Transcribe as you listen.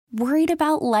Worried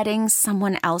about letting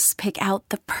someone else pick out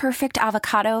the perfect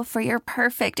avocado for your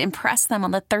perfect impress them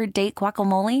on the third date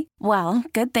guacamole? Well,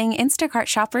 good thing Instacart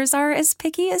shoppers are as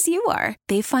picky as you are.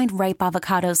 They find ripe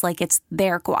avocados like it's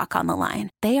their guac on the line.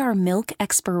 They are milk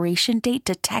expiration date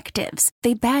detectives.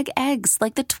 They bag eggs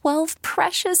like the 12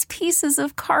 precious pieces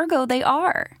of cargo they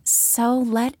are. So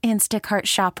let Instacart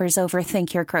shoppers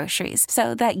overthink your groceries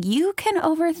so that you can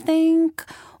overthink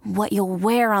what you'll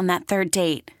wear on that third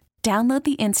date. Download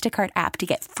the Instacart app to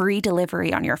get free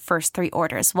delivery on your first 3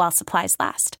 orders while supplies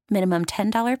last. Minimum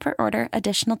 $10 per order.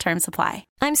 Additional terms apply.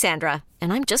 I'm Sandra,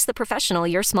 and I'm just the professional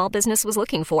your small business was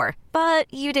looking for. But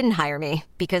you didn't hire me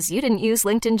because you didn't use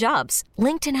LinkedIn Jobs.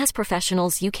 LinkedIn has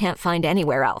professionals you can't find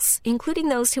anywhere else, including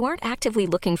those who aren't actively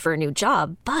looking for a new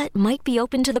job, but might be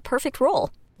open to the perfect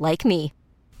role, like me.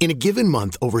 In a given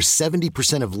month, over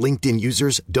 70% of LinkedIn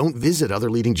users don't visit other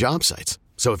leading job sites.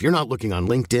 So if you're not looking on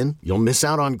LinkedIn, you'll miss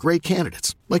out on great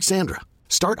candidates like Sandra.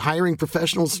 Start hiring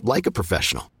professionals like a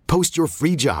professional. Post your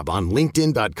free job on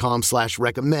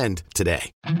linkedin.com/recommend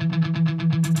today. Get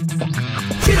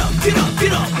up, get up,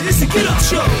 get up. It's a Get Up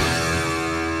Show.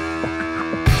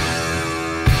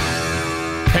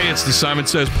 Hey, it's the Simon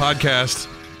Says podcast.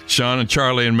 Sean and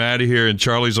Charlie and Maddie here, and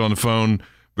Charlie's on the phone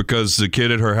because the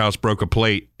kid at her house broke a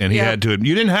plate, and he had to.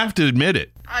 You didn't have to admit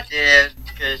it. I did,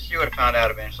 because she would have found out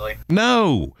eventually.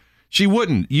 No, she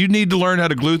wouldn't. You need to learn how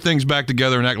to glue things back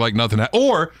together and act like nothing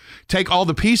or take all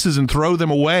the pieces and throw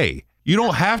them away. You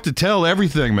don't have to tell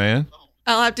everything, man.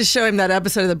 I'll have to show him that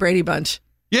episode of the Brady Bunch.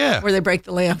 Yeah. Where they break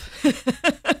the lamp.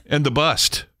 And the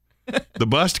bust. The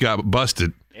bust got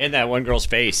busted. And that one girl's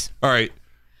face. All right.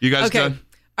 You guys done?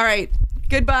 All right.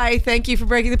 Goodbye. Thank you for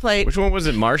breaking the plate. Which one was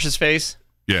it? Marsh's face?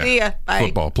 Yeah. See ya. Bye.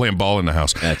 Football. Playing ball in the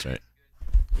house. That's right.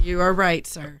 You are right,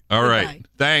 sir. All Goodbye. right.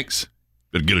 Thanks.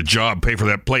 Better get a job, pay for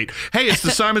that plate. Hey, it's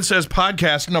the Simon Says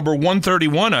podcast number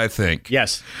 131, I think.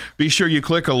 Yes. Be sure you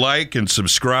click a like and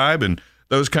subscribe and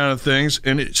those kind of things.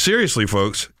 And seriously,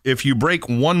 folks, if you break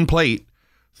one plate,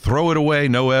 throw it away,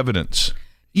 no evidence.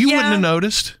 You wouldn't have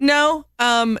noticed. No.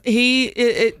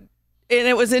 It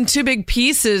was in 2 big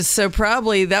pieces, so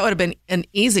probably that would have been an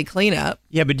easy cleanup.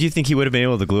 Yeah, but do you think he would have been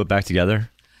able to glue it back together?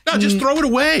 No, just throw it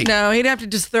away. No, he'd have to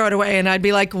just throw it away, and I'd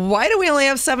be like, why do we only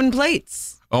have 7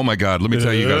 plates? Oh my God! Let me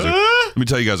tell you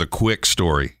guys a quick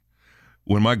story.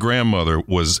 When my grandmother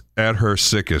was at her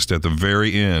sickest, at the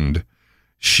very end,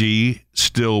 she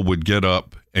still would get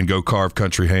up and go carve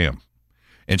country ham,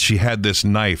 and she had this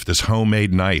knife, this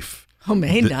homemade knife.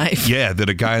 Homemade knife? Yeah, that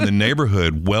a guy in the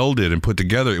neighborhood welded and put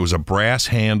together. It was a brass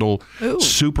handle,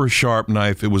 super sharp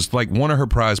knife. It was like one of her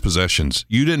prized possessions.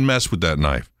 You didn't mess with that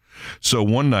knife. So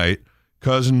one night,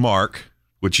 cousin Mark,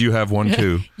 which you have one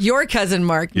too. Your cousin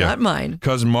Mark, not mine.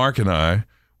 Cousin Mark and I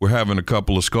were having a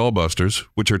couple of Skullbusters,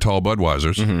 which are tall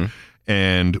Budweisers,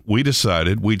 and we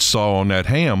decided we'd saw on that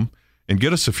ham and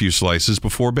get us a few slices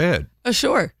before bed. Oh,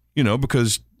 sure. You know,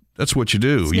 because that's what you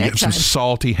do. Snack you get some time.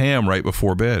 salty ham right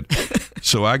before bed.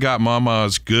 So I got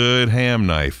Mama's good ham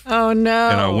knife. Oh, no.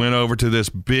 And I went over to this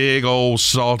big old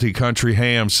salty country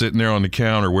ham sitting there on the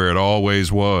counter where it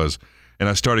always was. And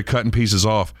I started cutting pieces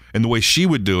off. And the way she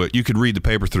would do it, you could read the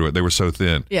paper through it. They were so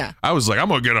thin. Yeah. I was like, I'm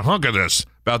going to get a hunk of this.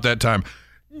 About that time,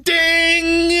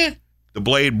 ding! The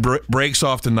blade breaks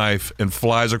off the knife and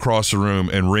flies across the room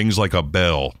and rings like a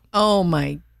bell. Oh,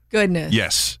 my goodness.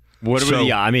 Yes. What were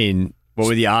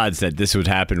the odds that this would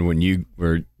happen when you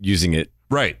were using it?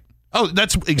 Right. Oh,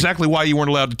 that's exactly why you weren't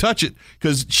allowed to touch it,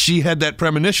 because she had that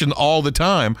premonition all the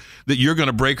time that you're going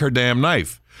to break her damn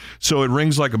knife. So it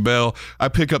rings like a bell. I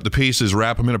pick up the pieces,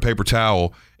 wrap them in a paper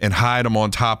towel, and hide them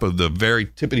on top of the very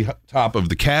tippity top of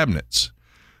the cabinets.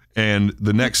 And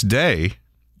the next day,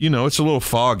 you know, it's a little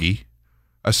foggy.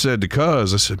 I said to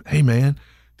Cuz, I said, hey, man,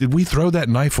 did we throw that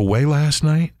knife away last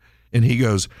night? And he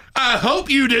goes, I hope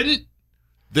you didn't.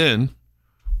 Then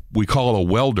we call a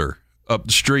welder up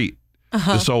the street,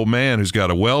 this old man who's got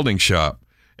a welding shop,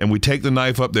 and we take the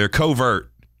knife up there,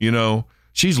 covert, you know.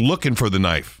 She's looking for the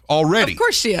knife already. Of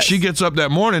course she is. She gets up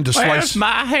that morning to slice. Where's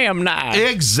my ham knife?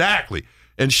 Exactly.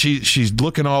 And she's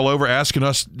looking all over, asking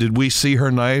us, did we see her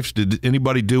knife? Did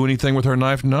anybody do anything with her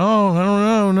knife? No, I don't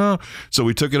know, no. So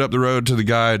we took it up the road to the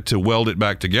guy to weld it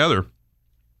back together,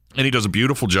 and he does a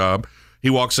beautiful job. He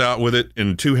walks out with it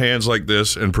in 2 hands like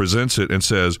this and presents it and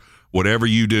says, whatever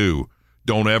you do,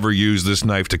 don't ever use this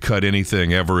knife to cut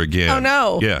anything ever again. Oh,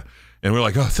 no. Yeah. And we're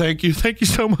like, oh, thank you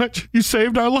so much. You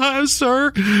saved our lives,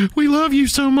 sir. We love you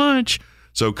so much.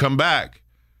 So come back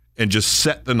and just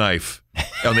set the knife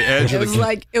on the edge of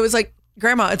the... It was like,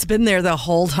 Grandma, it's been there the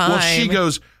whole time. Well, she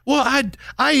goes, well,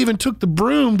 I even took the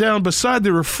broom down beside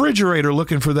the refrigerator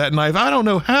looking for that knife. I don't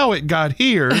know how it got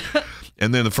here.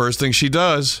 And then the first thing she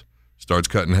does, starts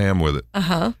cutting ham with it.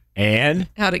 Uh-huh. And?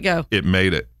 How'd it go? It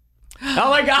made it.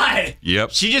 Oh, my God. Yep.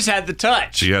 She just had the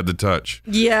touch. She had the touch.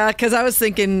 Yeah, because I was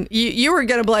thinking you were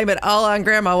going to blame it all on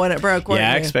Grandma when it broke, weren't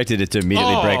Yeah, I you? expected it to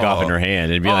immediately break off in her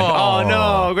hand and be like, Oh. oh,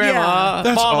 no, Grandma. Yeah.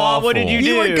 That's Mama, what did you awful. do?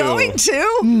 You were going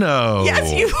to? No.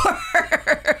 Yes, you were.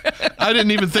 I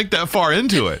didn't even think that far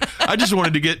into it. I just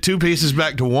wanted to get 2 pieces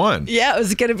back to 1. Yeah, it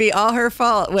was going to be all her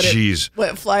fault when Jeez. it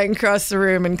went flying across the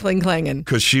room and clang-clanging.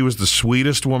 Because she was the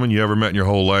sweetest woman you ever met in your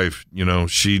whole life. You know,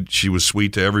 she was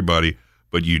sweet to everybody,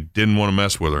 but you didn't want to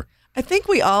mess with her. I think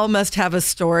we all must have a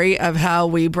story of how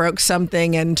we broke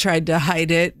something and tried to hide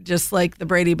it, just like the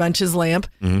Brady Bunch's lamp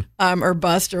or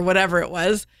bust or whatever it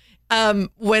was.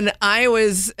 When I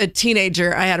was a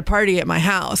teenager, I had a party at my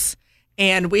house,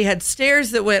 and we had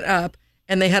stairs that went up,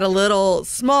 and they had a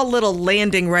small little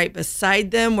landing right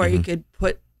beside them where you could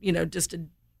put, just a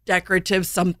decorative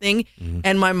something.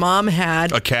 And my mom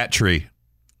had A cat tree,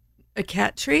 a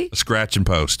cat tree. a scratching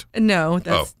post. No,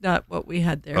 that's not what we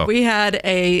had there. Oh. We had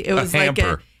it was like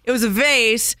hamper. it was a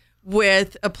vase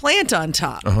with a plant on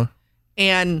top.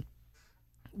 And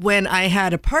when I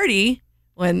had a party,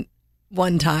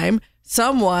 one time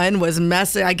someone was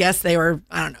messing, I guess they were,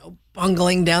 I don't know,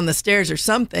 bungling down the stairs or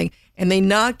something, and they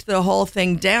knocked the whole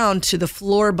thing down to the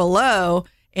floor below,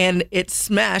 and it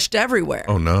smashed everywhere.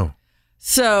 Oh, no.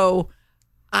 So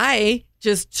I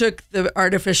just took the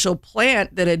artificial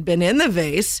plant that had been in the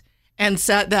vase and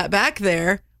sat that back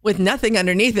there with nothing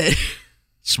underneath it.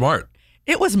 Smart.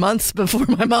 It was months before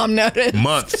my mom noticed.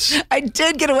 Months. I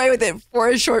did get away with it for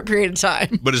a short period of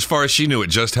time. But as far as she knew, it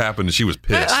just happened and she was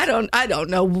pissed. I don't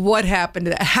know what happened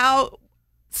to that. How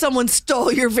someone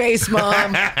stole your vase,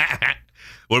 Mom.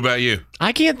 What about you?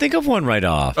 I can't think of one right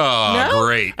off. Oh, No?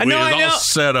 great. I know, It was I know. all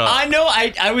set up. I know.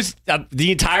 I was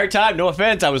the entire time. No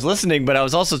offense, I was listening, but I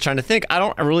was also trying to think. I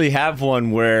don't really have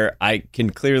one where I can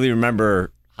clearly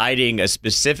remember hiding a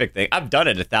specific thing. I've done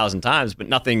it 1,000 times, but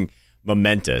nothing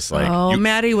momentous. Like,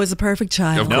 Maddie was a perfect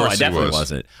child. Of no, course I he definitely was.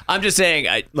 wasn't. I'm just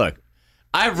saying. Look,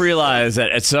 I've realized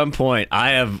that at some point I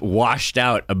have washed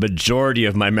out a majority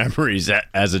of my memories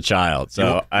as a child.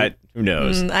 So who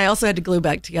knows? I also had to glue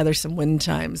back together some wind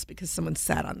chimes because someone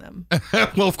sat on them.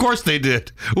 Well, of course they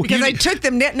did. Because I took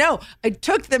them down. No, I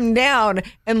took them down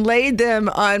and laid them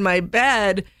on my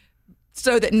bed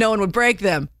so that no one would break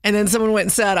them. And then someone went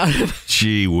and sat on them.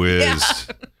 Gee whiz.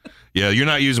 Yeah, you're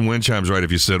not using wind chimes right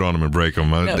if you sit on them and break them.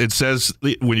 No. It says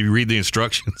when you read the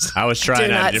instructions. I was trying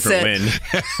Do out not a different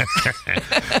sit.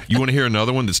 wind. You want to hear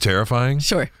another one that's terrifying?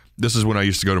 Sure. This is when I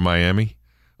used to go to Miami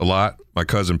a lot. My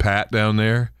cousin Pat down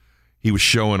there, he was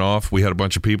showing off. We had a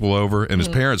bunch of people over, and his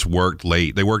parents worked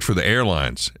late. They worked for the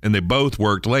airlines, and they both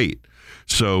worked late.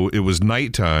 So it was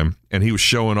nighttime, and he was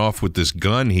showing off with this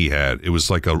gun he had. It was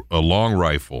like a long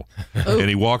rifle. And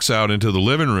he walks out into the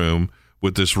living room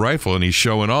with this rifle, and he's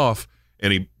showing off,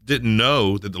 and he didn't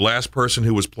know that the last person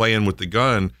who was playing with the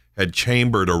gun had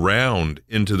chambered a round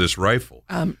into this rifle.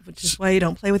 Which is why you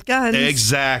don't play with guns.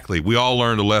 Exactly. We all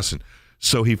learned a lesson.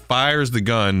 So he fires the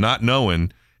gun, not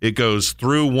knowing it goes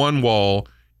through one wall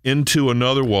into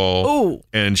another wall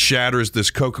and shatters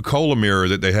this Coca-Cola mirror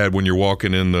that they had when you're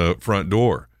walking in the front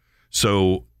door.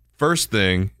 So first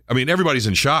thing, I mean, everybody's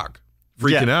in shock,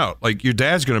 freaking out. Like, your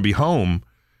dad's going to be home,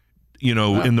 in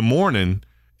the morning,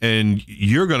 and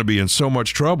you're going to be in so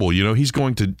much trouble. He's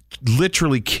going to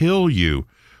literally kill you.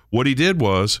 What he did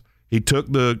was he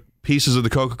took the pieces of the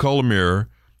Coca-Cola mirror,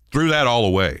 threw that all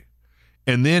away.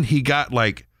 And then he got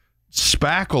like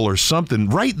spackle or something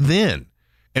right then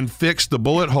and fixed the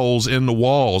bullet holes in the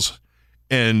walls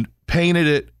and painted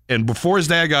it. And before his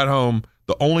dad got home,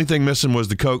 the only thing missing was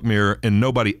the Coke mirror, and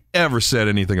nobody ever said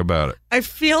anything about it. I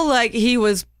feel like he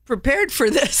was prepared for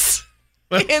this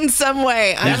in some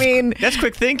way. I mean, That's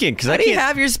quick thinking, because how I do you can't.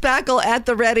 have your spackle at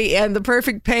the ready and the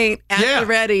perfect paint at the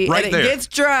ready, right and it there. gets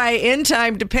dry in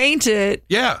time to paint it,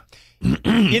 Yeah.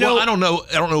 Well, I don't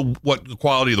know what the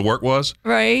quality of the work was,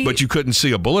 right? but you couldn't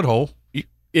see a bullet hole.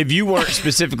 If you weren't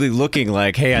specifically looking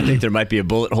like, hey, I think there might be a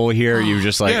bullet hole here, you were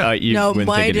just like, Yeah. you no, wouldn't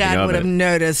my think anything dad of would it. have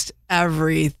noticed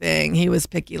everything. He was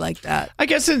picky like that. I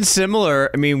guess in similar,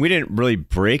 I mean, we didn't really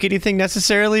break anything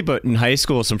necessarily, but in high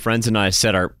school, some friends and I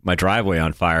set my driveway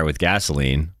on fire with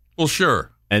gasoline. Well,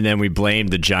 sure. And then we blamed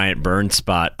the giant burn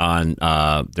spot on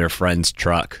their friend's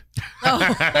truck.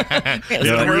 It's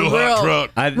Yeah, a real hot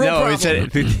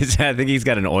truck. He said, I think he's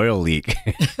got an oil leak.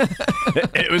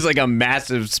 It was like a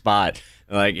massive spot.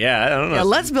 Like, I don't know. Yeah,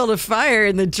 let's build a fire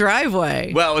in the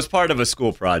driveway. Well, it was part of a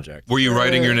school project. Were you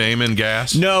writing your name in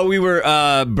gas? No, we were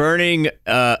burning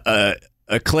a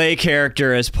clay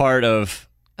character as part of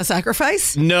A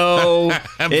sacrifice? No.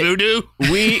 Voodoo?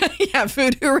 Yeah,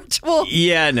 voodoo ritual.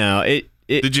 Yeah, no.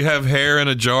 Did you have hair in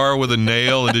a jar with a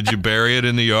nail, and did you bury it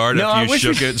in the yard No, after I you wish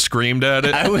shook we- it and screamed at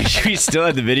it? I wish we still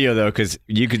had the video, though, because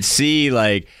you could see,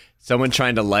 like, someone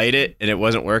trying to light it, and it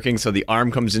wasn't working, so the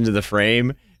arm comes into the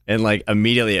frame, and, like,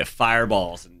 immediately it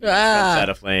fireballs and comes out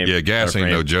of flame. Yeah, gas ain't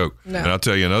no joke. No. And I'll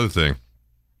tell you another thing.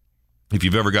 If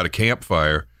you've ever got a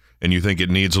campfire and you think it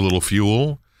needs a little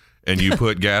fuel, and you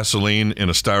put gasoline in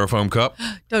a styrofoam cup,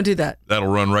 Don't do that. that'll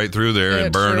run right through there It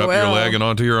and burn sure up your will. leg and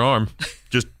onto your arm.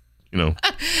 Just,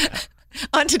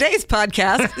 On today's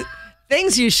podcast,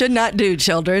 things you should not do,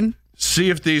 children. see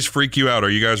if these freak you out. Are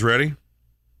you guys ready?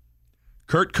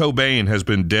 Kurt Cobain has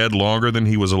been dead longer than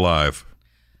he was alive.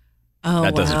 Oh,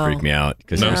 That doesn't wow. freak me out,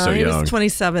 because I'm No, so he young. was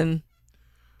 27.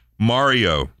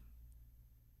 Mario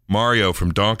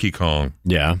from Donkey Kong,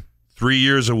 Yeah. 3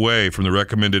 years away from the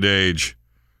recommended age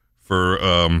for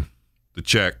the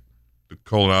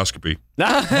colonoscopy.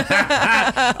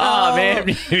 Oh, man.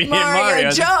 Me and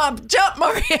Mario, jump,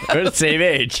 Mario. We're the same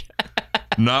age.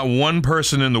 Not one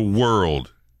person in the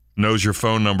world knows your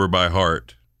phone number by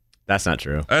heart. That's not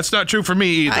true. That's not true for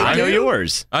me either. I know do.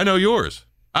 yours. I know yours.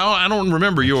 I don't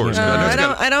remember yours. but I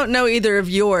know it's I don't know either of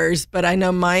yours, but I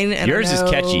know mine. And Yours I is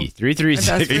know catchy. my 336.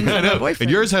 best friend I and my know. boyfriend.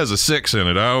 And yours has a 6 in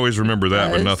it. I always remember that,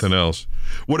 but Does. nothing else.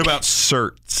 What about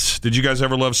certs? Did you guys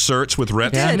ever love certs with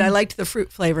Ritz? I did. I liked the fruit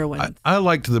flavor ones. I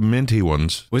liked the minty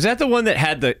ones. Was that the one that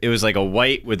had it was like a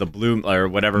white with a blue or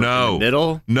whatever No. in the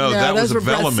middle? No, No, that those was a were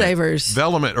breath Velament. savers.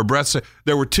 Velament or breath savers.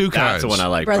 There were two kinds. That's the one I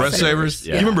like. Breath Breath savers? savers,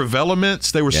 You yeah. remember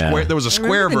Velaments? They were Yeah. square. There was a I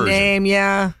square remember the version. name,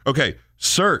 yeah. Okay,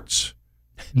 certs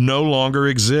no longer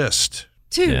exist.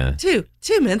 Yeah. Two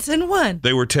mints in one.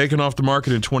 They were taken off the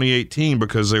market in 2018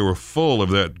 because they were full of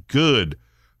that good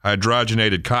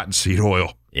hydrogenated cottonseed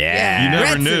oil. Yeah. You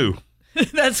never Retsin. knew.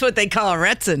 That's what they call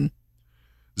Retsin.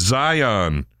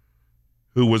 Zion,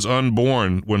 who was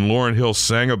unborn when Lauryn Hill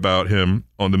sang about him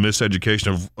on the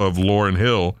Miseducation of Lauryn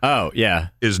Hill, Oh, yeah.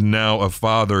 is now a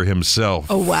father himself.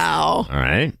 Oh, wow. All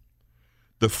right.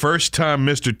 The first time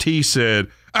Mr. T said,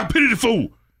 "I pity the fool,"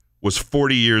 was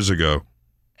 40 years ago.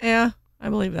 Yeah, I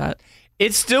believe that.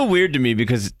 It's still weird to me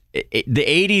because the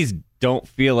 80s don't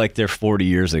feel like they're 40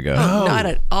 years ago. Oh, not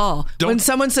at all. Don't- When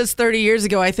someone says 30 years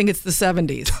ago, I think it's the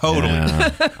 70s. Totally.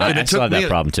 Yeah. I And it still took have me that a-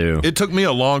 problem, too. It took me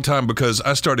a long time because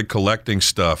I started collecting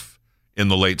stuff in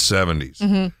the late 70s.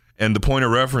 Mm-hmm. And the point of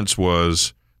reference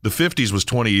was the 50s was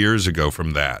 20 years ago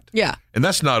from that. Yeah. And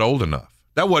that's not old enough.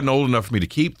 That wasn't old enough for me to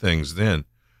keep things then.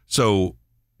 So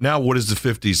now what is the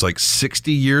 50s, like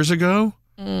 60 years ago?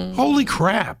 Holy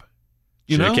crap.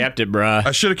 You Should know? have kept it, bruh.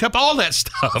 I should have kept all that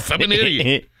stuff. I'm an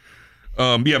idiot.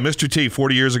 Yeah, Mr. T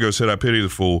 40 years ago said, "I pity the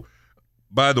fool."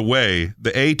 By the way,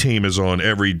 the A-Team is on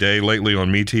every day lately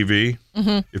on MeTV.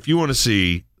 Mm-hmm. If you want to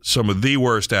see some of the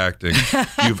worst acting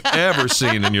you've ever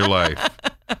seen in your life,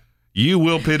 you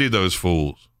will pity those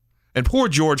fools. And poor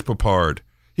George Papard,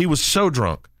 he was so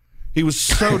drunk. He was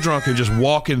so drunk and just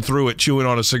walking through it, chewing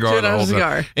on a cigar Chewing the on a whole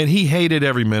cigar. time. And he hated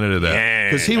every minute of that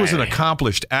because he was an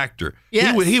accomplished actor.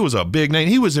 Yes. He was a big name.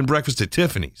 He was in Breakfast at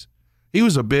Tiffany's. He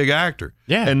was a big actor.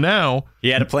 Yeah. And now He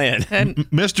had a plan.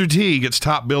 Mr. T gets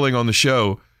top billing on the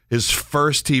show, his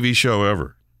first TV show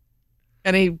ever.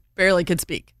 And he barely could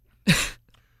speak.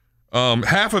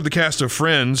 Half of the cast of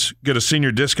Friends get a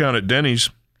senior discount at Denny's.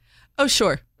 Oh,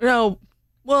 sure. No.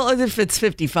 Well, if it's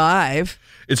 55.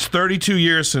 It's 32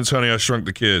 years since Honey, I Shrunk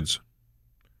the Kids.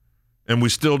 And we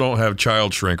still don't have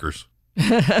child shrinkers.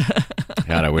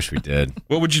 God, I wish we did.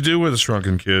 What would you do with a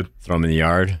shrunken kid? Throw them in the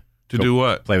yard. To do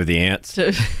what? Play with the ants.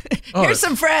 Here's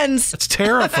some friends. That's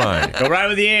terrifying. Go ride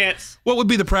with the ants. What would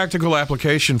be the practical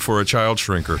application for a child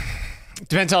shrinker?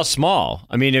 Depends how small.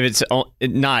 I mean, if it's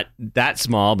not that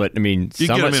small, but I mean, You get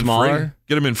somewhat them in Mm. smaller. free.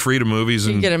 Get them in free to movies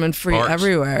You and can get them in free parks.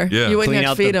 everywhere. Yeah. You wouldn't Clean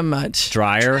have out to feed the them much.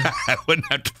 Dryer. I wouldn't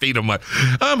have to feed them much.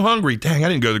 I'm hungry. Dang, I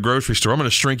didn't go to the grocery store. I'm going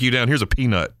to shrink you down. Here's a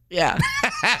peanut. Yeah.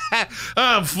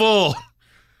 I'm full.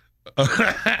 Mom,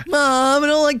 I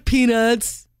don't like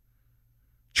peanuts.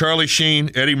 Charlie Sheen,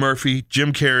 Eddie Murphy,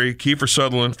 Jim Carrey, Kiefer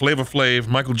Sutherland, Flavor Flav,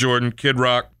 Michael Jordan, Kid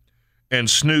Rock, and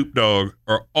Snoop Dogg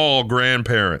are all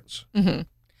grandparents.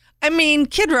 I mean,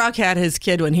 Kid Rock had his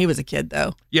kid when he was a kid,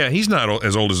 though. Yeah, he's not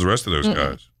as old as the rest of those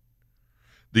guys.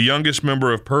 The youngest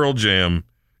member of Pearl Jam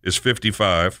is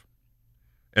 55,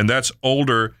 and that's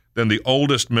older than the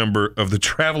oldest member of the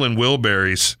Traveling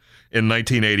Wilburys in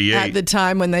 1988. At the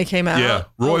time when they came out. Yeah,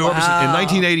 Roy Oh, Orbison. In wow.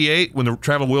 1988, when the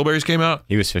Traveling Wilburys came out,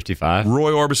 He was 55.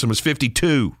 Roy Orbison was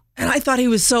 52. And I thought he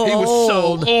was so He old. was so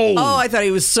old. Oh, I thought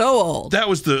he was so old. That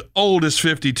was the oldest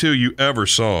 52 you ever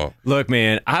saw. Look,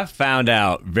 man, I found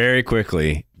out very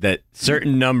quickly that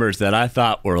certain numbers that I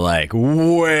thought were like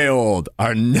way old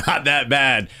are not that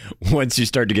bad once you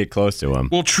start to get close to them.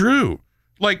 Well, true.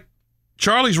 Like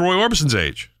Charlie's Roy Orbison's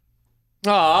age.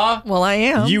 Aw. Well, I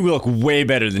am. You look way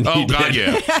better than he Oh, God,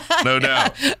 did. yeah. No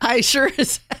doubt. I sure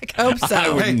as heck hope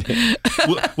so. Hey,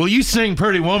 will you sing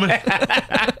Pretty Woman?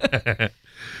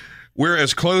 We're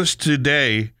as close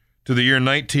today to the year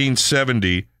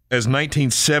 1970 as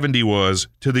 1970 was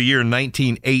to the year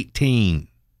 1918.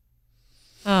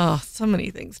 Oh, so many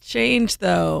things changed,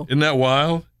 though. Isn't that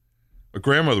wild? My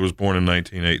grandmother was born in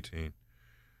 1918.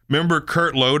 Remember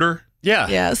Kurt Loder? Yeah.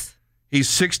 Yes. He's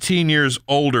 16 years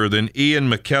older than Ian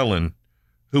McKellen,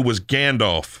 who was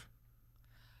Gandalf.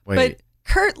 Wait. But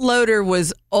Kurt Loder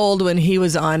was old when he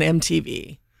was on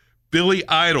MTV. Billy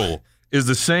Idol is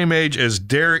the same age as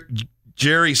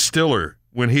Jerry Stiller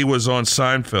when he was on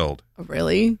Seinfeld. Oh,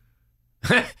 really?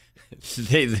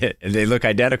 They look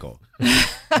identical.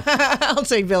 I'll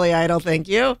take Billy Idol, thank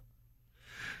you.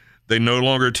 They no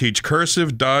longer teach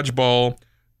cursive, dodgeball,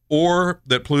 or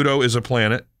that Pluto is a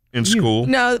planet in school.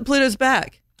 No, Pluto's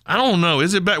back. I don't know.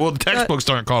 Is it back? Well, the textbooks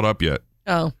aren't caught up yet.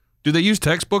 Oh. Do they use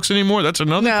textbooks anymore? That's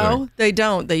another thing. No, they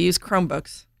don't. They use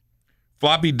Chromebooks.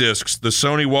 Floppy disks, the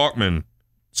Sony Walkman,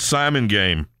 Simon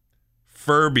Game,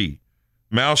 Furby,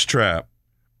 Mousetrap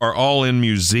are all in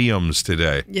museums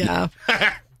today. Yeah.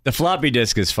 The floppy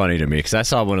disk is funny to me because I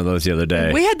saw one of those the other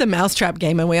day. We had the Mousetrap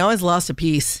game, and we always lost a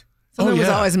piece. Something was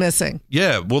yeah. always missing.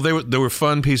 Yeah, well, they were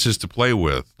fun pieces to play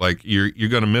with. Like you're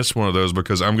going to miss one of those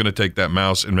because I'm going to take that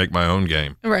mouse and make my own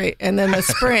game. Right. And then the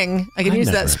spring, I can use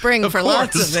that spring for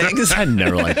lots of things. I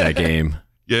never liked that game.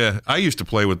 Yeah, I used to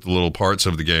play with the little parts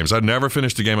of the games. I'd never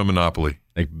finished a game of Monopoly.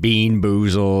 Like Bean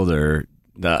Boozled or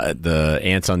the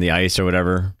Ants on the Ice or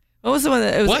whatever. What was the one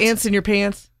that it was What? ants in your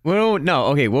pants? Well, no.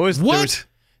 Okay, what was What?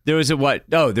 There was a what?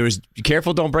 Oh, there was be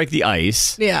careful, don't break the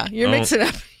ice. Yeah, you're Oh. mixing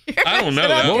up. I don't know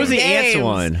that What was the games. ants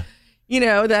one? You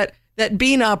know, that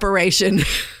bean operation.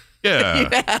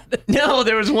 Yeah. No,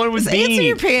 there was one with Ants in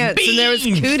your pants, and there was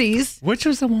Beans. cooties. Which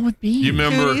was the one with beans? You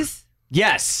remember Cooties.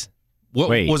 Yes. what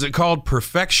Wait. was it called?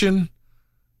 Perfection?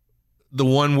 The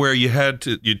one where you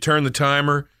turn the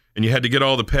timer and you had to get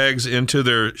all the pegs into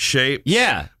their shape.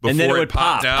 Yeah, Before and then it it would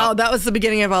popped pop. out. Oh, that was the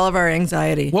beginning of all of our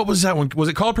anxiety. What was that one? Was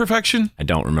it called Perfection? I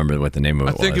don't remember what the name of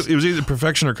it I think was. it was either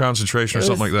Perfection or Concentration or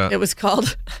something like that. It was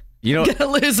called You know,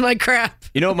 Gonna Lose My Crap.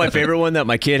 you know what my favorite one that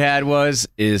my kid had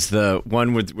is the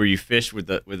one where you fish with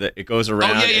the it goes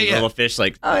around yeah, and the yeah. little fish Oh,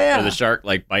 yeah. or the shark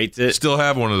like bites it. Still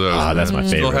have one of those. Oh, that's my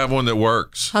Still favorite. have one that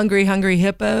works. Hungry, hungry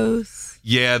hippos.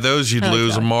 Yeah, those you'd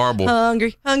lose a marble.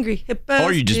 Hungry, hungry hippos.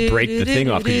 Or you just break the thing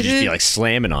off because you just be like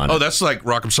slamming on it. Oh, that's like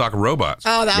Rock'em Sock'em Robots.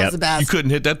 Oh, that Yep. was the best. You couldn't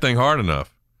hit that thing hard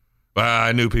enough.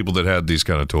 I knew people that had these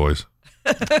kind of toys.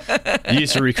 You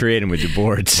used to recreate them with your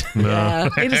boards. Yeah,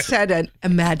 they just had an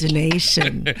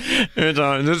imagination.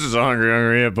 This is a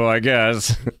hungry hippo, I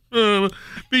guess.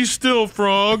 Be still,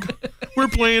 frog. We're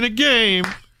playing a game.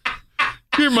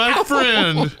 You're my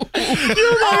friend.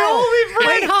 You're my only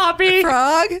friend, Hoppy.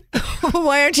 Frog,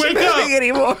 why aren't you Wake moving up.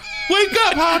 anymore? Wake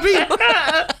up, Hoppy.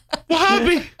 Well,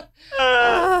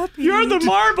 Hoppy, You're the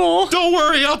marble. don't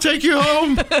worry. I'll take you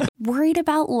home. Worried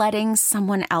about letting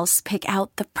someone else pick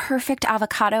out the perfect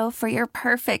avocado for your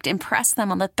perfect impress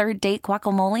them on the third date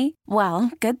guacamole?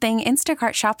 Well, good thing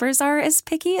Instacart shoppers are as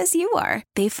picky as you are.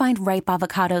 They find ripe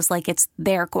avocados like it's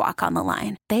their guac on the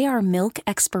line. They are milk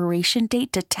expiration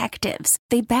date detectives.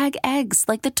 They bag eggs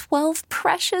like the 12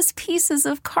 precious pieces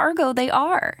of cargo they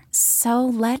are. So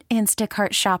let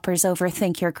Instacart shoppers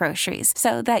overthink your groceries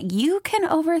so that you can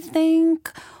overthink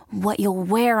what you'll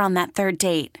wear on that third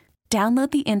date.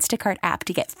 Download the Instacart app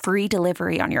to get free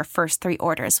delivery on your first 3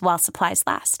 orders while supplies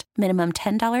last. Minimum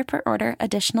 $10 per order.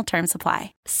 Additional terms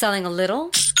apply. Selling a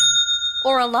little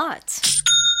or a lot?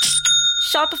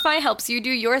 Shopify helps you do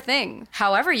your thing,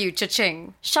 however you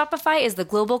cha-ching. Shopify is the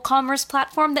global commerce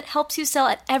platform that helps you sell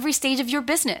at every stage of your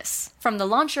business. From the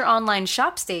launch your online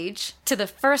shop stage, to the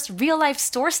first real-life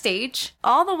store stage,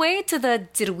 all the way to the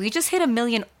did we just hit 1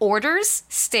 million orders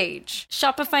stage.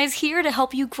 Shopify is here to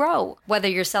help you grow. Whether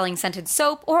you're selling scented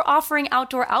soap or offering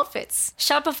outdoor outfits,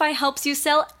 Shopify helps you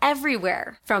sell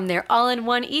everywhere. From their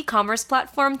all-in-one e-commerce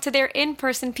platform to their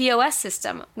in-person POS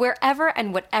system. Wherever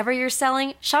and whatever you're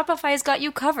selling, Shopify's got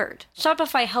you covered.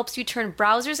 Shopify helps you turn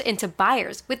browsers into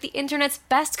buyers with the internet's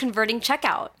best converting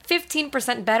checkout.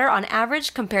 15% better on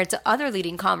average compared to other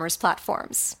leading commerce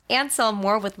platforms. And sell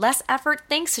more with less effort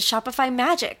thanks to Shopify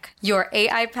Magic, your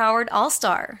AI-powered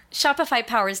all-star. Shopify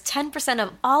powers 10%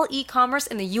 of all e-commerce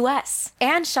in the U.S.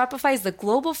 And Shopify is the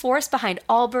global force behind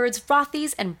Allbirds,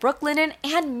 Rothy's, and Brooklinen,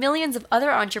 and millions of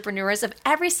other entrepreneurs of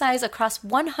every size across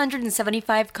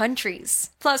 175 countries.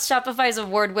 Plus, Shopify's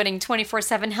award-winning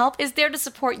 24/7 help is there to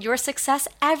support your success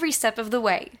every step of the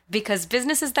way. Because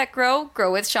businesses that grow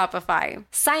with Shopify.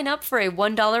 Sign up for a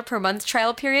 $1 per month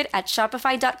trial period at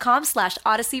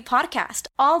shopify.com/Odyssey Podcast,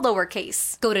 all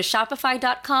lowercase. Go to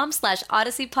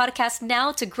shopify.com/Odyssey Podcast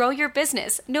now to grow your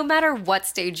business, no matter what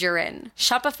stage you're in.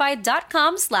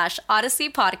 Shopify.com/Odyssey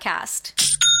Podcast.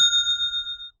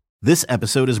 This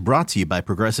episode is brought to you by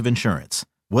Progressive Insurance.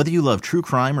 Whether you love true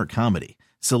crime or comedy,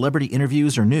 celebrity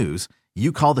interviews or news,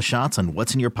 you call the shots on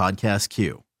what's in your podcast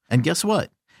queue. And guess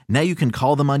what? Now you can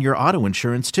call them on your auto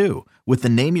insurance too with the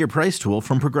Name Your Price tool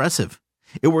from Progressive.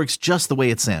 It works just the way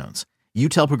it sounds. You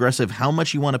tell Progressive how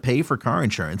much you want to pay for car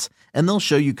insurance, and they'll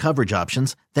show you coverage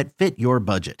options that fit your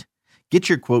budget. Get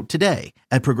your quote today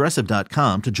at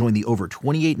Progressive.com to join the over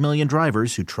 28 million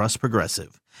drivers who trust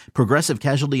Progressive. Progressive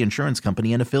Casualty Insurance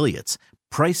Company and Affiliates.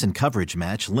 Price and coverage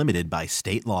match limited by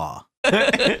state law.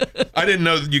 I didn't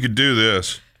know that you could do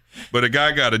this, but a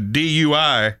guy got a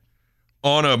DUI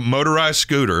on a motorized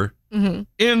scooter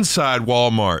inside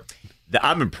Walmart.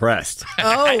 I'm impressed.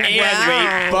 Oh, And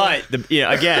wow. but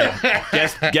again,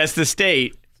 guess the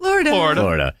state.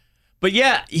 Florida. But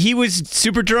yeah, he was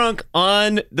super drunk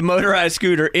on the motorized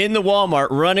scooter in the Walmart,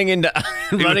 running into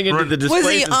the displays.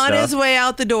 Was he and on stuff. his way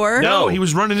out the door? No. No, he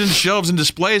was running into shelves and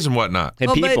displays and whatnot. And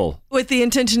Well, but people. with the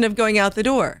intention of going out the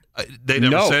door. They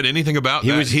never No. said anything about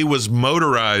that. He was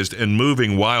motorized and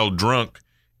moving while drunk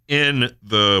in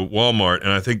the Walmart,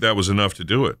 and I think that was enough to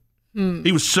do it.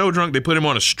 He was so drunk, they put him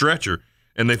on a stretcher,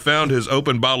 and they found his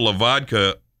open bottle of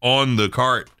vodka on the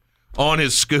cart, on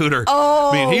his scooter.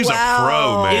 Oh, I mean, he's wow. a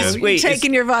pro, man. You're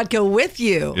taking your vodka with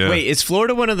you. Yeah. Wait, is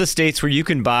Florida one of the states where you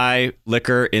can buy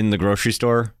liquor in the grocery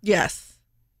store? Yes,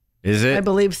 Is it? I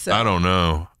believe so. I don't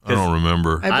know. I don't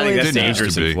remember. I I think believe that's so. Didn't used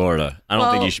dangerous to in be. Florida. I don't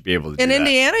think Well, you should be able to do In that.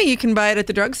 Indiana, you can buy it at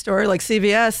the drugstore, like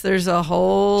CVS. There's a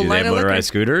whole Do they line have of liquor. motorized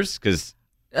scooters? Because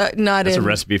Not that's a in.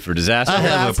 recipe for disaster. I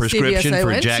have a last prescription CVS I for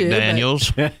went Jack to, but-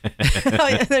 Daniels.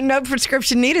 No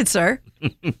prescription needed, sir.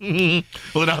 Well,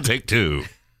 then I'll take two.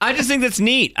 I just think that's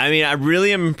neat. I mean, I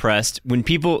really am impressed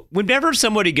whenever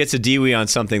somebody gets a DUI on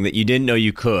something that you didn't know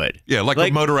you could. Yeah, like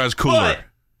a motorized cooler. But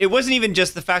it wasn't even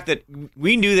just the fact that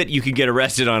we knew that you could get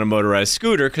arrested on a motorized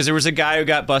scooter because there was a guy who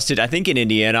got busted, I think in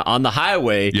Indiana, on the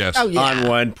highway Yes. Oh, yeah. on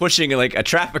one, pushing like a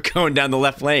traffic cone down the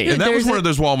left lane. And that was There's one a- of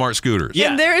those Walmart scooters. Yeah.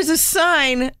 And there is a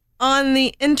sign on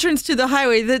the entrance to the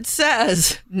highway that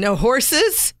says no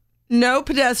horses, no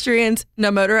pedestrians,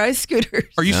 no motorized scooters.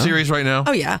 Are you serious right now?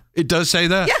 Oh, yeah. It does say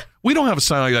that? Yeah. We don't have a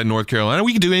sign like that in North Carolina.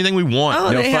 We can do anything we want.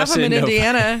 Oh, No they have them in fussing, no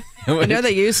Indiana. I know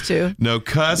they used to. No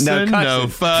cussing, no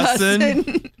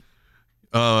fussing.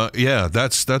 Yeah,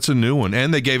 that's a new one.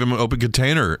 And they gave him an open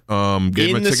container. Gave him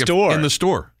In a the ticket store. in the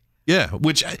store. Yeah,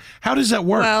 which how does that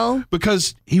work? Well-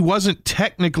 because he wasn't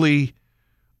technically.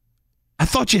 I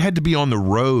thought you had to be on the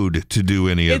road to do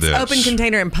any of It's this. open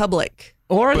container in public.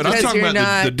 Or But I'm because talking you're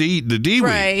about not- the DWI.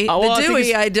 Right. Oh, well, I the think DUI,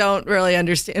 it's- I don't really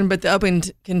understand, but the open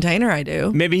container, I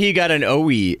do. maybe he got an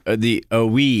OE, the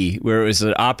OE, where it was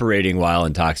an operating while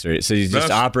intoxicated. So he's just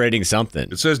That's- operating something.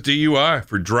 It says DUI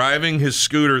for driving his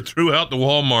scooter throughout the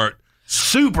Walmart,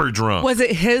 super drunk. Was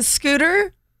it his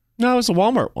scooter? No, it was a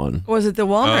Walmart one. Or was it the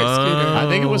Walmart scooter? I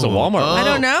think it was a Walmart I one.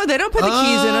 don't know. They don't put the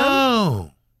keys in them.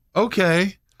 Oh,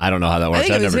 okay. I don't know how that I works.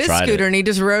 think I've it was never his tried scooter, it. and he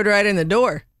just rode right in the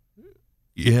door.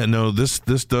 Yeah, no, this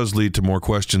does lead to more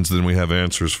questions than we have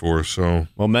answers for. So,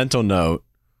 Well, mental note,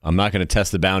 I'm not going to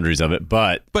test the boundaries of it,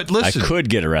 but listen, I could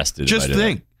get arrested. just if I did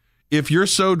think, if you're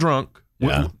so drunk,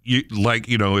 Yeah.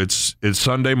 it's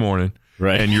Sunday morning,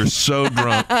 Right. and you're so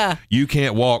drunk you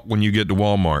can't walk when you get to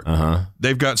Walmart. Uh-huh.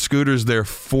 They've got scooters there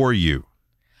for you.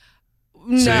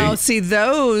 No, see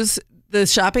those, the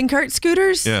shopping cart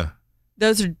scooters? Yeah,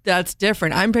 That's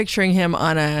different. I'm picturing him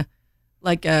on a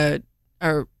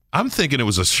I'm thinking it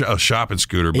was a shopping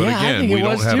scooter, but Yeah, I again, think we it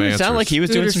don't was have too. It answers. sounded like he was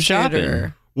doing some shopping.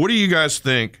 scooter. What do you guys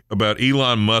think about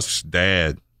Elon Musk's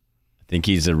dad? I think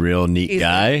he's a real neat He's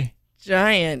guy.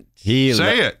 Giant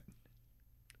Say it.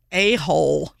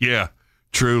 a-hole. Yeah,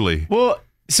 truly. Well,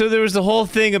 so there was the whole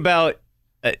thing about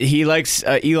he likes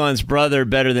Elon's brother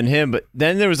better than him, but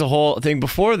then there was a whole thing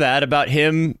before that about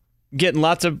him getting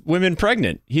lots of women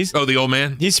pregnant. He's Oh, the old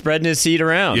man? spreading his seed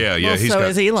around. Yeah, Well, so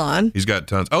is Elon. He's got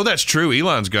tons. Oh, that's true.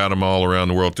 Elon's got them all around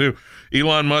the world, too.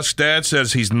 Elon Musk's dad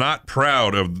says he's not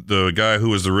proud of the guy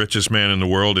who is the richest man in the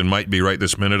world and might be right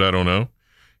this minute. I don't know.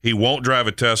 He won't drive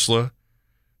a Tesla.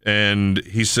 And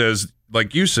he says,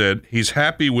 like you said, he's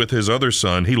happy with his other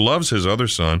son. He loves his other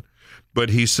son. But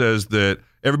he says that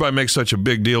everybody makes such a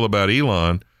big deal about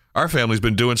Elon. Our family's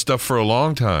been doing stuff for a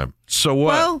long time. So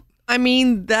what? Well, I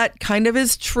mean, that kind of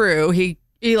is true.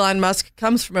 Elon Musk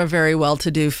comes from a very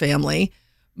well-to-do family,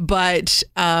 but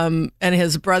and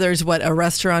his brother's a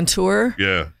restaurateur?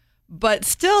 Yeah. But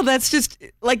still, that's just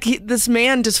like this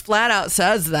man just flat out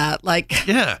says that. Like,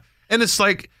 yeah, and it's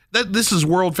like that. This is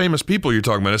world famous people you're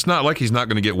talking about. It's not like he's not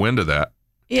going to get wind of that.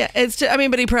 Yeah,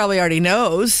 but he probably already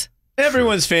knows.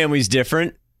 Everyone's family's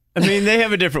different. I mean, they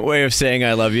have a different way of saying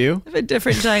 "I love you." They have a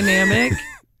different dynamic.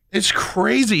 It's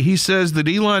crazy. He says that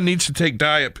Elon needs to take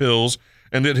diet pills,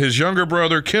 and that his younger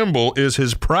brother Kimball is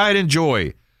his pride and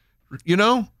joy. You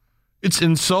know, it's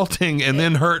insulting and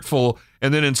then hurtful.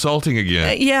 And then insulting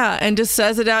again. Yeah, and just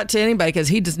says it out to anybody because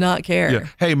he does not care. Yeah.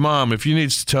 Hey, Mom, if you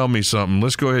need to tell me something,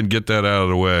 let's go ahead and get that out of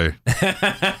the way.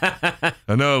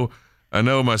 I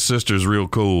know my sister's real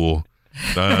cool.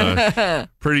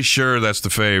 Pretty sure that's the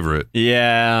favorite.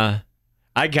 Yeah.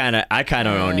 I kind of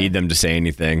don't need them to say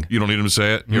anything. You don't need them to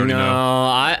say it? You already know?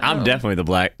 I'm definitely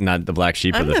not the black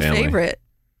sheep of the family. I'm the favorite.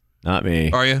 Not me.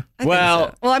 Are you?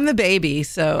 Well, I'm the baby,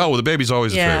 so. Oh, well, the baby's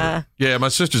always the favorite. Yeah, my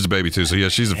sister's the baby too, so yeah,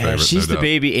 she's the favorite. She's the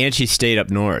baby, and she stayed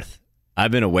up north. I've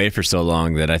been away for so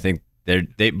long that I think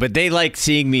they like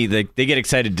seeing me. They get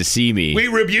excited to see me. We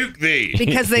rebuke thee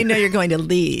because they know you're going to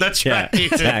leave. That's right.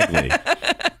 Exactly.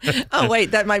 Oh wait,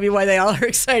 that might be why they all are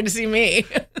excited to see me.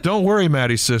 Don't worry,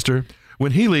 Maddie's sister.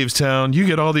 When he leaves town, you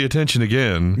get all the attention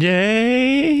again.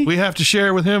 Yay! We have to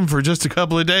share with him for just a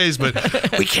couple of days, but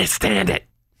we can't stand it.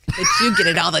 But you get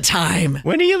it all the time.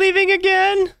 When are you leaving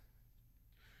again?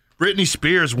 Britney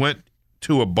Spears went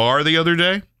to a bar the other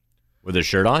day. With her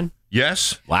shirt on?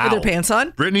 Yes. Wow. With her pants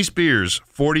on? Britney Spears,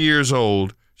 40 years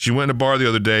old. She went to a bar the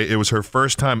other day. It was her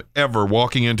first time ever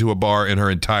walking into a bar in her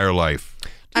entire life.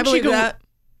 I believe that.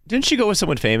 Didn't she go with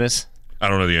someone famous? I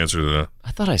don't know the answer to that.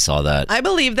 I thought I saw that. I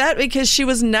believe that because she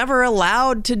was never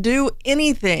allowed to do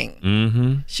anything.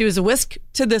 Mm-hmm. She was whisked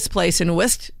to this place and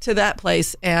whisked to that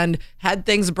place and had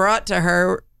things brought to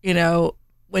her,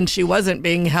 when she wasn't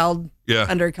being held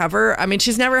undercover. I mean,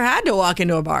 she's never had to walk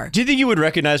into a bar. Do you think you would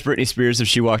recognize Britney Spears if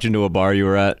she walked into a bar you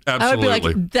were at? Absolutely. I would be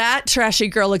like, that trashy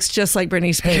girl looks just like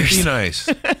Britney Spears. Be nice.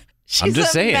 She's I'm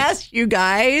just saying. mess, you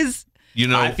guys.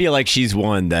 I feel like she's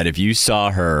one that if you saw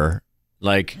her,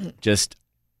 just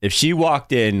if she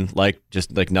walked in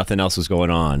just like nothing else was going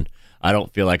on, I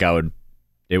don't feel like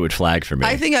it would flag for me.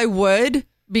 I think I would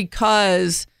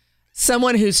because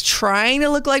someone who's trying to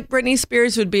look like Britney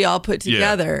Spears would be all put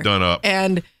together. Yeah, done up.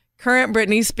 And current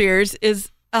Britney Spears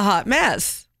is a hot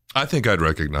mess. I think I'd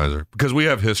recognize her because we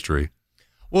have history.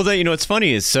 Well, what's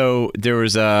funny is there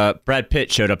was Brad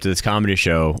Pitt showed up to this comedy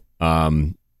show,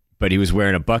 but he was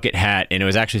wearing a bucket hat, and it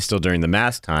was actually still during the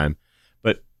mask time.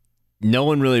 But no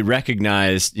one really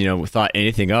recognized, thought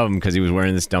anything of him because he was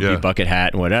wearing this dumpy bucket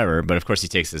hat and whatever. But of course, he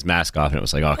takes his mask off, and it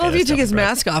was like, okay. Well, if you took his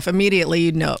mask off, immediately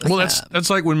you'd know. Well, that's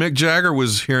like when Mick Jagger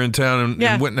was here in town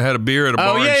and went and had a beer at a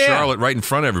bar in Charlotte right in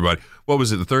front of everybody. What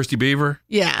was it, the Thirsty Beaver?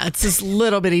 Yeah, it's this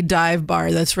little bitty dive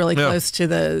bar that's really close to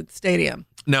the stadium.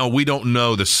 Now, we don't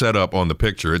know the setup on the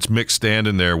picture. It's Mick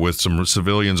standing there with some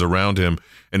civilians around him,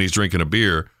 and he's drinking a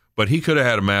beer. But he could have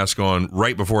had a mask on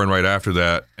right before and right after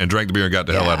that and drank the beer and got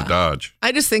the hell out of Dodge.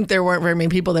 I just think there weren't very many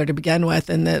people there to begin with,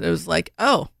 and that it was like,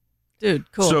 oh, dude,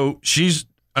 cool. So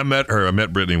I met her. I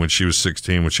met Britney when she was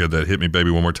 16, when she had that Hit Me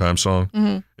Baby One More Time song.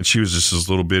 Mm-hmm. And she was just this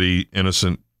little bitty,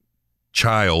 innocent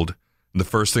child. And the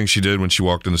first thing she did when she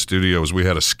walked in the studio was we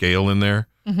had a scale in there,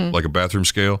 like a bathroom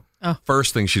scale. Oh.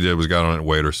 First thing she did was got on it and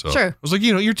weighed herself. Sure. I was like,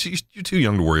 you're too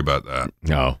young to worry about that.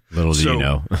 No, little do you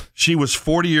know. She was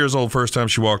 40 years old first time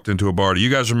she walked into a bar. Do you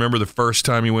guys remember the first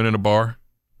time you went in a bar?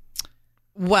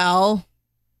 Well,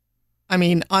 I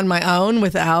mean, on my own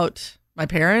without my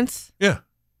parents. Yeah.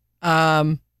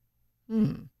 Definitely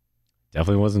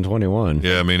wasn't 21.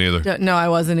 Yeah, me neither. No, I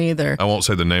wasn't either. I won't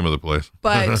say the name of the place.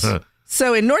 But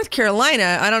so in North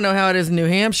Carolina, I don't know how it is in New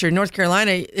Hampshire. North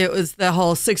Carolina, it was the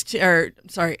whole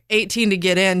 18 to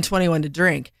get in, 21 to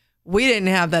drink. We didn't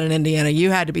have that in Indiana.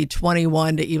 You had to be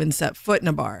 21 to even set foot in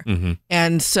a bar. Mm-hmm.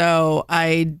 And so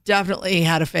I definitely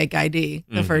had a fake ID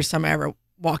the first time I ever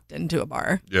walked into a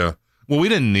bar. Yeah. Well, we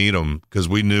didn't need them because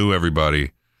we knew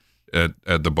everybody at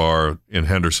the bar in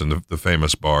Henderson, the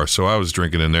famous bar. So I was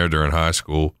drinking in there during high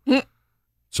school.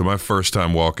 So my first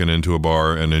time walking into a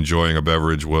bar and enjoying a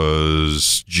beverage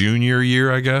was junior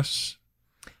year, I guess.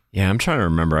 Yeah, I'm trying to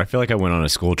remember. I feel like I went on a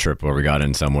school trip where we got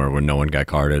in somewhere where no one got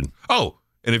carded. Oh,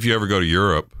 and if you ever go to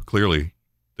Europe, clearly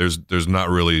there's not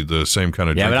really the same kind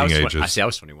of drinking ages. I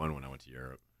was 21 when I went to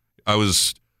Europe. I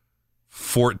was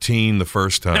 14 the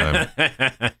first time.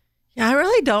 Yeah, I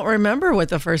really don't remember what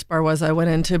the first bar was I went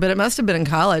into, but it must have been in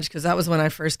college because that was when I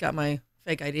first got my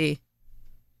fake ID.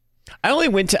 I only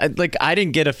went to, like, I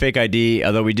didn't get a fake ID,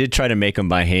 although we did try to make them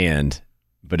by hand,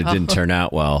 but it didn't turn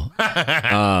out well.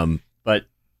 But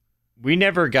we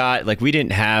never got, like, we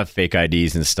didn't have fake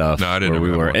IDs and stuff. No, I didn't.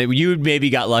 Where we were. You maybe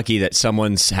got lucky that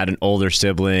someone's had an older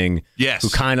sibling Yes. who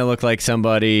kind of looked like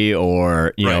somebody,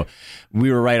 or, you know, we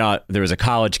were right on, there was a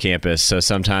college campus, so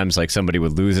sometimes, like, somebody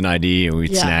would lose an ID and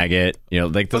we'd snag it. You know,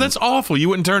 like, Well, that's awful. You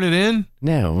wouldn't turn it in?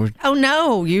 no. Oh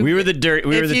no, We were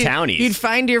the townies. You'd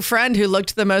find your friend who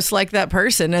looked the most like that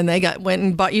person, and they went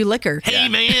and bought you liquor. Hey,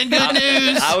 man, good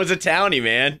news. I was a townie,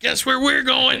 man. Guess where we're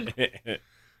going?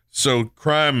 So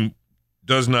crime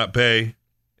does not pay,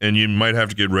 and you might have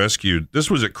to get rescued. This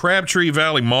was at Crabtree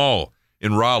Valley Mall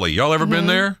in Raleigh. Y'all ever been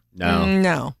there? No.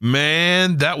 No.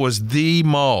 Man, that was the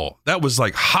mall. That was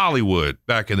like Hollywood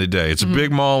back in the day. It's a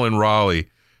big mall in Raleigh.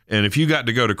 And if you got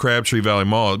to go to Crabtree Valley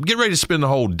Mall, get ready to spend the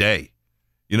whole day,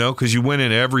 you know, because you went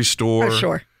in every store. For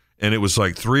sure. And it was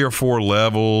like 3 or 4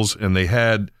 levels, and they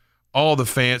had all the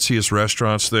fanciest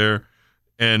restaurants there.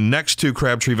 And next to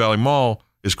Crabtree Valley Mall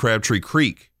is Crabtree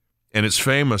Creek. And it's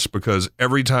famous because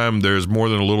every time there's more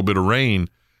than a little bit of rain,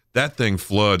 that thing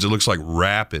floods. It looks like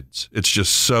rapids. It's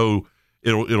just so,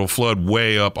 it'll flood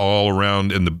way up all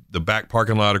around, and the back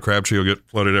parking lot of Crabtree will get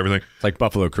flooded, everything. It's like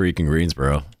Buffalo Creek in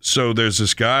Greensboro. So there's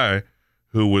this guy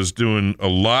who was doing a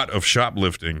lot of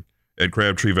shoplifting at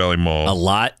Crabtree Valley Mall. A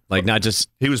lot? Like, not just...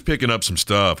 He was picking up some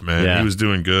stuff, man. Yeah. He was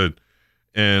doing good.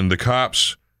 And the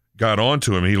cops got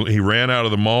onto him. He ran out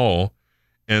of the mall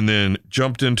and then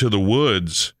jumped into the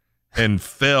woods and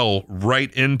fell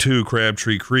right into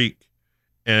Crabtree Creek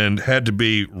and had to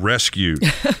be rescued.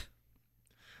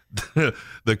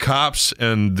 The cops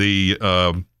and the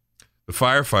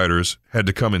firefighters had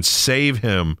to come and save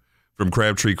him from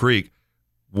Crabtree Creek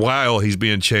while he's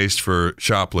being chased for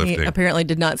shoplifting. He apparently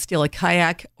did not steal a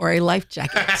kayak or a life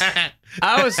jacket.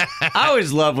 I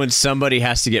always love when somebody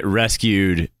has to get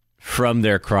rescued from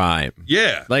their crime.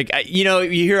 Yeah. Like, you know,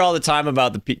 you hear all the time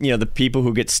about the people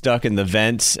who get stuck in the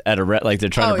vents at like they're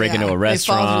trying to break into a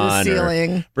restaurant, they fall through the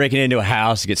ceiling, or breaking into a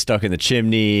house, get stuck in the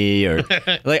chimney, or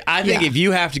like, I think if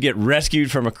you have to get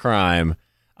rescued from a crime,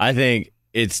 I think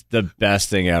it's the best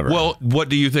thing ever. Well, what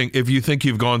do you think? If you think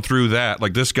you've gone through that,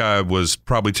 like this guy was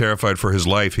probably terrified for his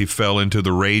life. He fell into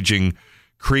the raging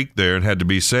creek there and had to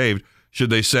be saved. Should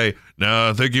they say, no,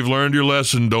 I think you've learned your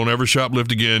lesson. Don't ever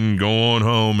shoplift again. Go on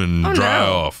home and dry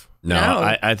off.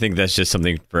 No. I think that's just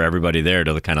something for everybody there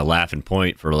to kind of laugh and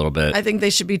point for a little bit. I think they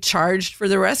should be charged for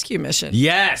the rescue mission.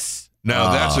 Yes.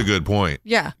 Now, that's a good point.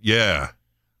 Yeah. Yeah.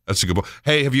 That's a good point.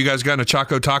 Hey, have you guys gotten a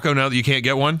Choco Taco now that you can't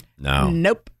get one? No.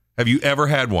 Nope. Have you ever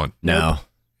had one? No.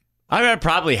 I mean, I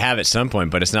probably have at some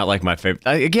point, but it's not like my favorite.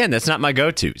 Again, that's not my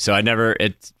go-to. So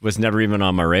it was never even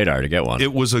on my radar to get one.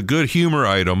 It was a good humor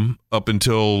item up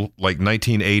until like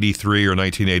 1983 or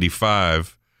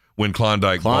 1985 when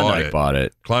Klondike bought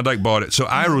it. Klondike bought it. So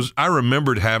I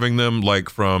remembered having them like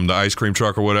from the ice cream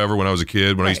truck or whatever when I was a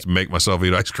kid, when I used to make myself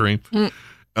eat ice cream.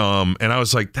 And I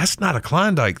was like, that's not a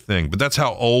Klondike thing, but that's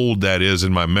how old that is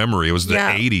in my memory. It was the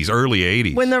 80s, early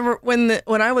 80s.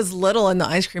 When I was little and the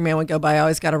ice cream man would go by, I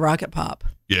always got a Rocket Pop.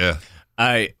 Yeah.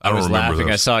 I was laughing.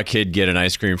 I saw a kid get an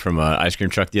ice cream from an ice cream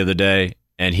truck the other day,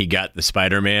 and he got the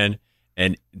Spider-Man.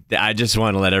 And I just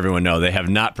want to let everyone know they have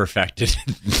not perfected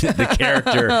the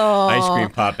character ice cream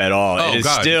pop at all. Oh, it is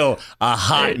still a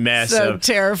hot mess. So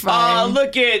terrifying. Oh,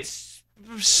 look at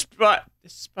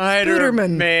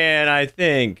Spider-Man, I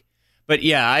think. But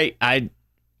yeah, I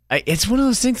it's one of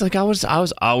those things. Like I was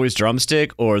always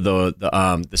drumstick or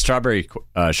the strawberry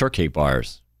shortcake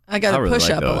bars. I got to push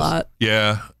up those a lot.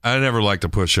 Yeah, I never liked to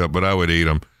push up, but I would eat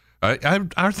them.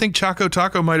 I think Choco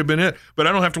Taco might have been it, but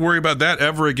I don't have to worry about that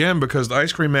ever again because the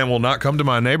ice cream man will not come to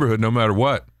my neighborhood no matter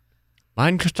what.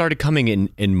 Mine started coming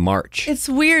in March. It's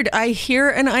weird. I hear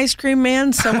an ice cream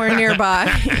man somewhere nearby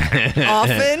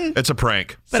often. It's a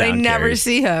prank. But I never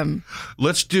see him.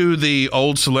 Let's do the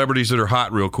old celebrities that are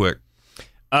hot real quick.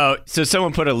 Oh, so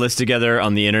someone put a list together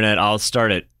on the internet. I'll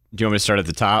start it. Do you want me to start at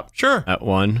the top? Sure. At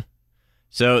 1.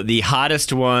 So the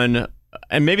hottest one,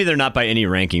 and maybe they're not by any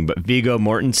ranking, but Viggo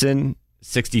Mortensen,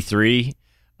 63.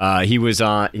 He was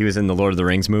in the Lord of the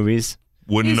Rings movies.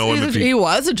 Wouldn't know him if he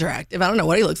was attractive. I don't know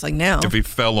what he looks like now. If he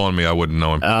fell on me, I wouldn't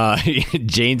know him.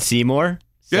 Jane Seymour.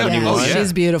 Yeah. 71.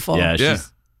 She's beautiful. Yeah.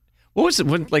 What was it?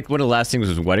 One of the last things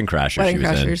was Wedding Crashers. Wedding she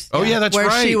was Crashers. Oh yeah, that's where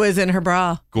right. She was in her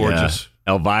bra. Gorgeous.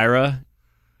 Yeah. Elvira.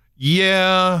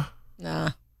 Yeah.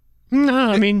 Nah. No,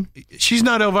 I mean she's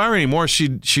not Elvira anymore. She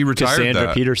retired. Cassandra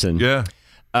that. Peterson. Yeah.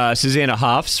 Susanna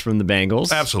Hoffs from the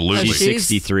Bengals. Absolutely. She's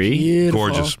 63. Beautiful.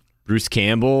 Gorgeous. Bruce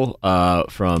Campbell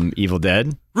from Evil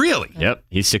Dead. Really? Yep,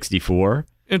 he's 64.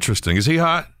 Interesting. Is he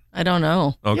hot? I don't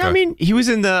know. Okay. Yeah, I mean, he was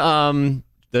in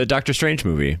the Doctor Strange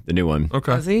movie, the new one.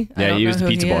 Okay. Was he? I Yeah, don't he know was the who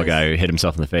pizza he ball is. guy who hit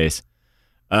himself in the face.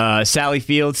 Sally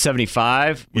Field,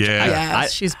 75. which Yeah.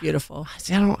 Yes, she's beautiful.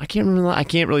 See, I can't remember. I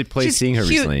can't really place She's seeing her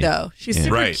cute, recently. though. She's Yeah.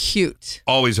 super Right. cute.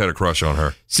 Always had a crush on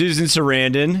her. Susan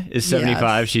Sarandon is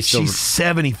 75. She's still. She's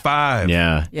 75.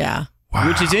 Yeah. Yeah. Wow.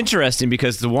 Which is interesting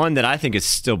because the one that I think is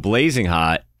still blazing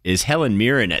hot is Helen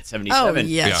Mirren at 77. Oh,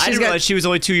 yes. Yeah. I didn't realize she was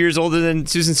only 2 years older than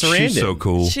Susan Sarandon. She's so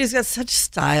cool. She's got such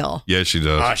style. Yeah, she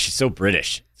does. Oh, she's so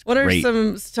British. It's What are great.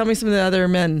 tell me some of the other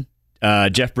men.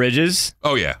 Jeff Bridges.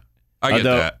 Oh, yeah. I get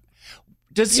Although- that.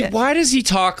 Why does he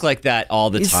talk like that all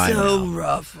the He's time? so now?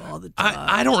 rough all the time.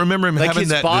 I don't remember him Like having his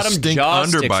that bottom distinct jaw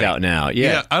sticks underbite. out now.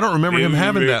 Yeah. I don't remember him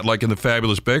having that like in the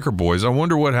Fabulous Baker Boys. I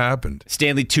wonder what happened.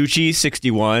 Stanley Tucci,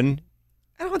 61.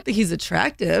 I don't think he's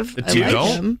attractive. The I two like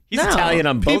don't? him. He's No. Italian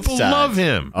on both People sides. love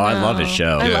him. Oh, I love his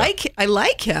show. I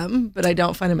like him, but I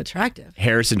don't find him attractive.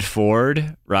 Harrison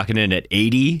Ford rocking in at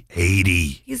 80.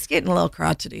 80. He's getting a little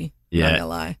crotchety. Yeah. Not gonna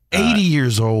lie. 80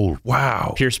 years old.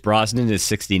 Wow. Pierce Brosnan is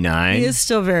 69. He is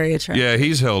still very attractive. Yeah,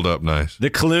 he's held up nice. The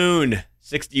Clune,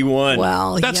 61.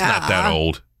 Well, That's yeah. not that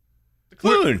old. The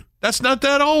Clune. That's not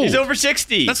that old. He's over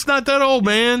 60. That's not that old,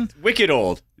 man. wicked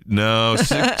old. No,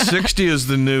 60 is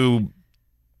the new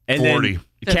And 40.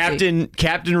 then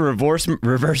Captain Reverse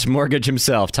Mortgage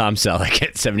himself, Tom Selleck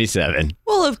at 77.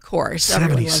 Well, of course.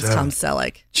 Everybody loves 77. Tom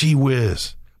Selleck. Gee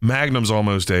whiz. Magnum's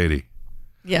almost 80.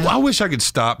 Yeah. Well, I wish I could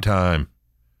stop time,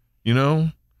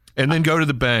 and then go to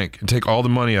the bank and take all the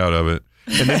money out of it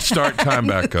and then start time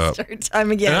back up. Start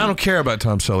time again. And I don't care about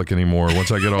Tom Selleck anymore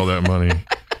once I get all that money.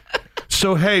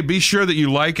 So, hey, be sure that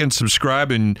you like and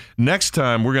subscribe. And next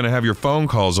time, we're going to have your phone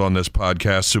calls on this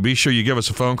podcast. So be sure you give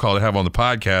us a phone call to have on the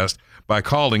podcast by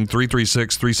calling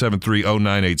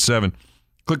 336-373-0987.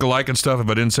 Click a like and stuff if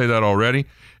I didn't say that already.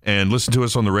 And listen to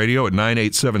us on the radio at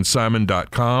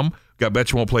 987simon.com. Got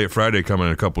Bet You Won't Play It Friday coming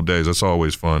in a couple days. That's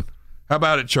always fun. How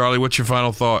about it, Charlie? What's your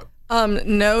final thought?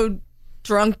 No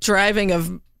drunk driving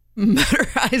of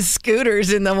motorized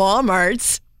scooters in the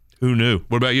Walmarts. Who knew?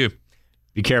 What about you?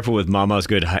 Be careful with Mama's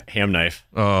good ham knife.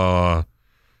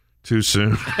 Too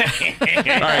soon. All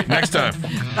right, next time.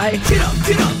 Bye. Get up,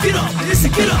 get up, get up. It's the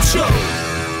Get Up Show.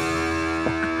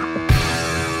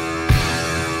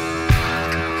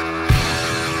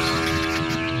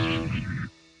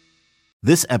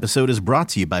 This episode is brought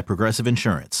to you by Progressive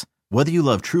Insurance. Whether you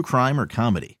love true crime or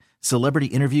comedy, celebrity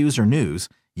interviews or news,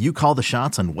 you call the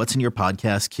shots on what's in your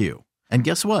podcast queue. And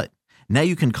guess what? Now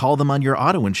you can call them on your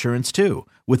auto insurance too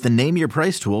with the Name Your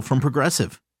Price tool from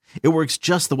Progressive. It works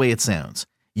just the way it sounds.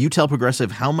 You tell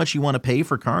Progressive how much you want to pay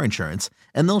for car insurance,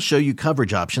 and they'll show you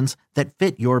coverage options that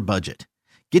fit your budget.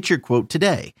 Get your quote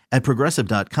today at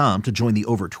Progressive.com to join the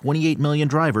over 28 million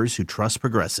drivers who trust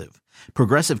Progressive.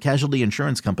 Progressive Casualty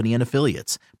Insurance Company and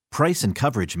Affiliates. Price and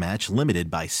coverage match limited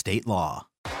by state law.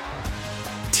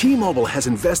 T-Mobile has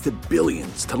invested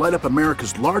billions to light up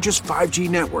America's largest 5G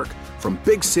network, from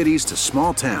big cities to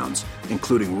small towns,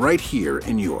 including right here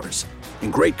in yours.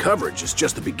 And great coverage is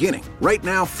just the beginning. Right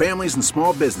now, families and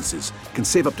small businesses can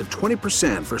save up to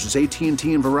 20% versus AT&T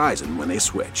and Verizon when they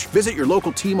switch. Visit your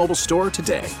local T-Mobile store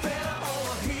today.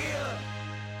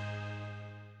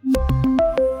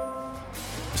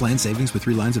 Plan savings with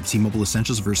 3 lines of T-Mobile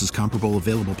Essentials versus comparable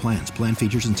available plans. Plan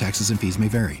features and taxes and fees may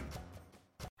vary.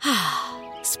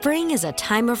 Spring is a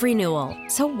time of renewal,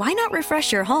 so why not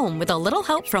refresh your home with a little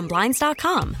help from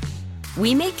Blinds.com?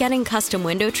 We make getting custom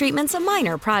window treatments a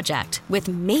minor project with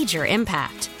major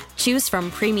impact. Choose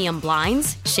from premium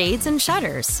blinds, shades, and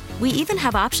shutters. We even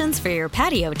have options for your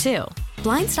patio, too.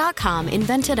 Blinds.com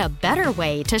invented a better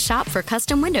way to shop for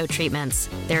custom window treatments.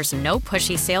 There's no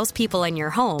pushy salespeople in your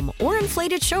home or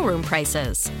inflated showroom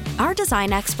prices. Our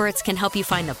design experts can help you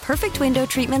find the perfect window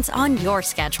treatments on your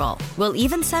schedule. We'll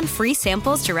even send free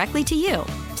samples directly to you.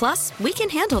 Plus, we can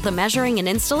handle the measuring and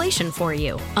installation for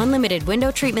you. Unlimited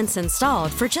window treatments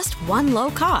installed for just one low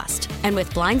cost. And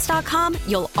with Blinds.com,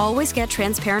 you'll always get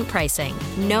transparent pricing.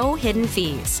 No hidden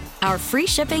fees. Our free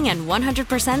shipping and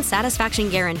 100% satisfaction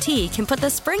guarantee can put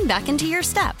the spring back into your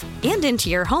step and into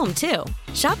your home, too.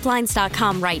 Shop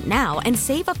Blinds.com right now and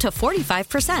save up to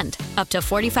 45%. Up to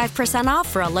 45% off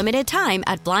for a limited time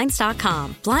at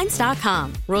Blinds.com.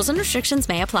 Blinds.com. Rules and restrictions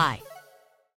may apply.